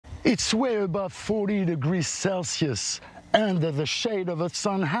It's way above 40 degrees Celsius under the shade of a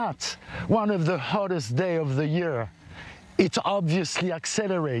sun hat, one of the hottest days of the year. It obviously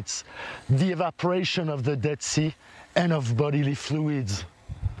accelerates the evaporation of the Dead Sea and of bodily fluids.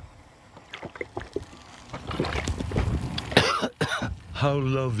 How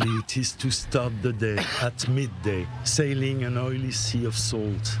lovely it is to start the day at midday, sailing an oily sea of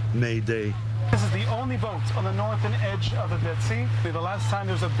salt, May Day. This is the only boat on the northern edge of the Dead Sea. The last time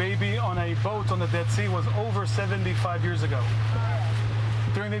there was a baby on a boat on the Dead Sea was over 75 years ago.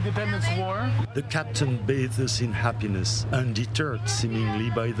 During the Independence War, the captain bathed us in happiness, undeterred seemingly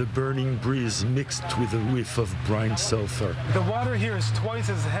by the burning breeze mixed with a whiff of brine sulfur. The water here is twice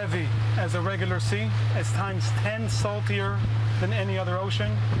as heavy as a regular sea. It's times 10 saltier than any other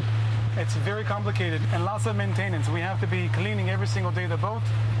ocean. It's very complicated and lots of maintenance. We have to be cleaning every single day the boat,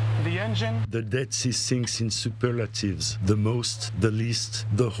 the engine. The Dead Sea sinks in superlatives, the most, the least,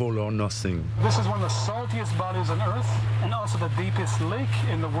 the whole or nothing. This is one of the saltiest bodies on Earth and also the deepest lake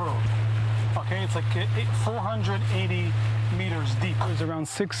in the world. Okay, it's like 480 meters deep. There's around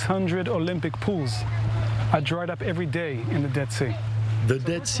 600 Olympic pools are dried up every day in the Dead Sea. The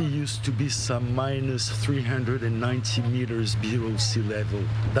Dead Sea used to be some minus 390 meters below sea level.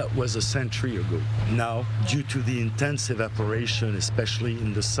 That was a century ago. Now, due to the intense evaporation, especially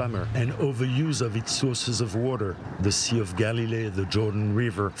in the summer, and overuse of its sources of water, the Sea of Galilee, the Jordan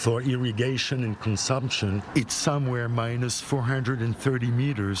River, for irrigation and consumption, it's somewhere minus 430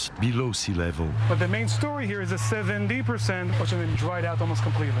 meters below sea level. But the main story here is the 70%, which has been dried out almost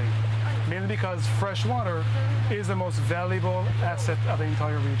completely. Mainly because fresh water is the most valuable asset of the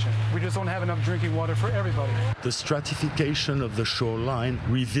entire region. We just don't have enough drinking water for everybody. The stratification of the shoreline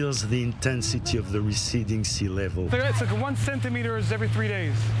reveals the intensity of the receding sea level. It's like 1 centimeter every 3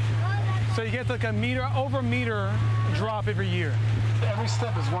 days. So you get like a meter, over a meter drop every year. Every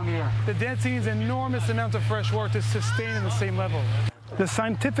step is 1 year. The Dead Sea is enormous amounts of fresh water to sustain in the same level. The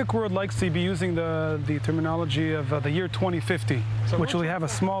scientific world likes to be using the terminology of the year 2050, which will have a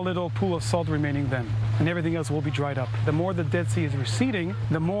small little pool of salt remaining then, and everything else will be dried up. The more the Dead Sea is receding,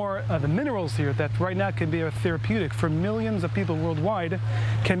 the more the minerals here that right now can be a therapeutic for millions of people worldwide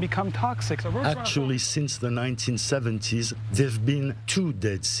can become toxic. Actually, since the 1970s, there have been 2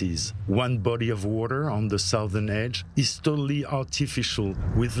 Dead Seas. One body of water on the southern edge is totally artificial,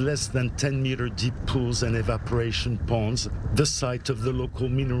 with less than 10-meter deep pools and evaporation ponds, the site of the local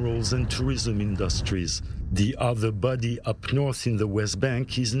minerals and tourism industries. The other body up north in the West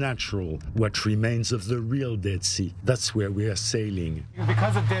Bank is natural, what remains of the real Dead Sea. That's where we are sailing.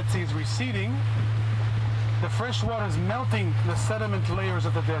 Because the Dead Sea is receding, the fresh water is melting the sediment layers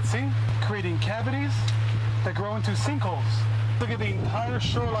of the Dead Sea, creating cavities that grow into sinkholes. Look at the entire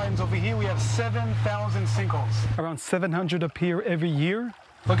shorelines over here. We have 7,000 sinkholes. Around 700 appear every year.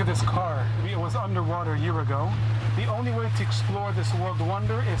 Look at this car. It was underwater a year ago. The only way to explore this world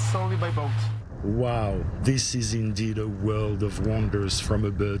wonder is solely by boat. Wow, this is indeed a world of wonders from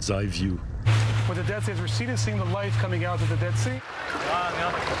a bird's eye view. When the Dead Sea is receding, seeing the life coming out of the Dead Sea.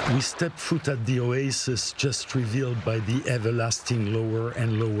 We step foot at the oasis just revealed by the everlasting lower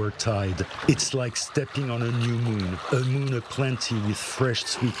and lower tide. It's like stepping on a new moon, a moon aplenty with fresh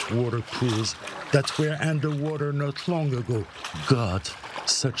sweet water pools that were underwater not long ago. God,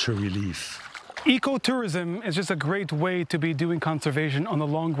 such a relief. Ecotourism is just a great way to be doing conservation on the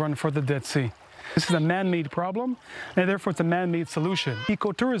long run for the Dead Sea. This is a man-made problem, and therefore it's a man-made solution.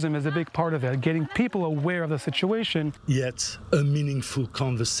 Ecotourism is a big part of it, getting people aware of the situation. Yet, a meaningful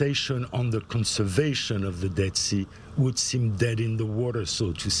conversation on the conservation of the Dead Sea would seem dead in the water,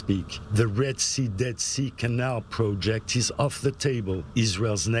 so to speak. The Red Sea-Dead Sea Canal project is off the table.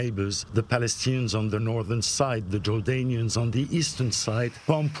 Israel's neighbors, the Palestinians on the northern side, the Jordanians on the eastern side,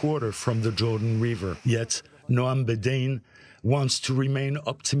 pump water from the Jordan River. Yet, Noam Bedain wants to remain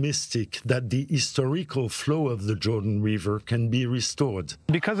optimistic that the historical flow of the Jordan River can be restored.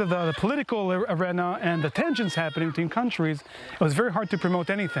 Because of the political arena and the tensions happening between countries, it was very hard to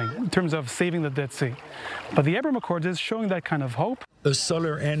promote anything in terms of saving the Dead Sea. But the Abraham Accords is showing that kind of hope. A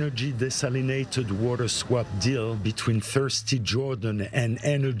solar energy desalinated water swap deal between thirsty Jordan and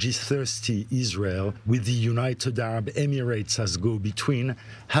energy-thirsty Israel, with the United Arab Emirates as go-between,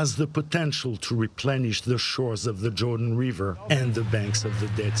 has the potential to replenish the shores of the Jordan River and the banks of the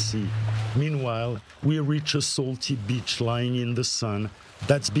Dead Sea. Meanwhile, we reach a salty beach lying in the sun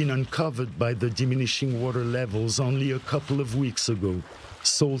that's been uncovered by the diminishing water levels only a couple of weeks ago.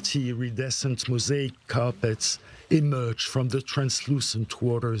 Salty, iridescent mosaic carpets emerge from the translucent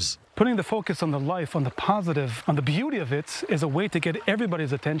waters. Putting the focus on the life, on the positive, on the beauty of it is a way to get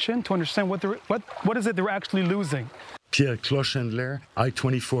everybody's attention to understand what is it they're actually losing. Pierre Clochendler,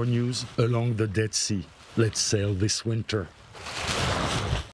 I-24 News, along the Dead Sea. Let's sail this winter.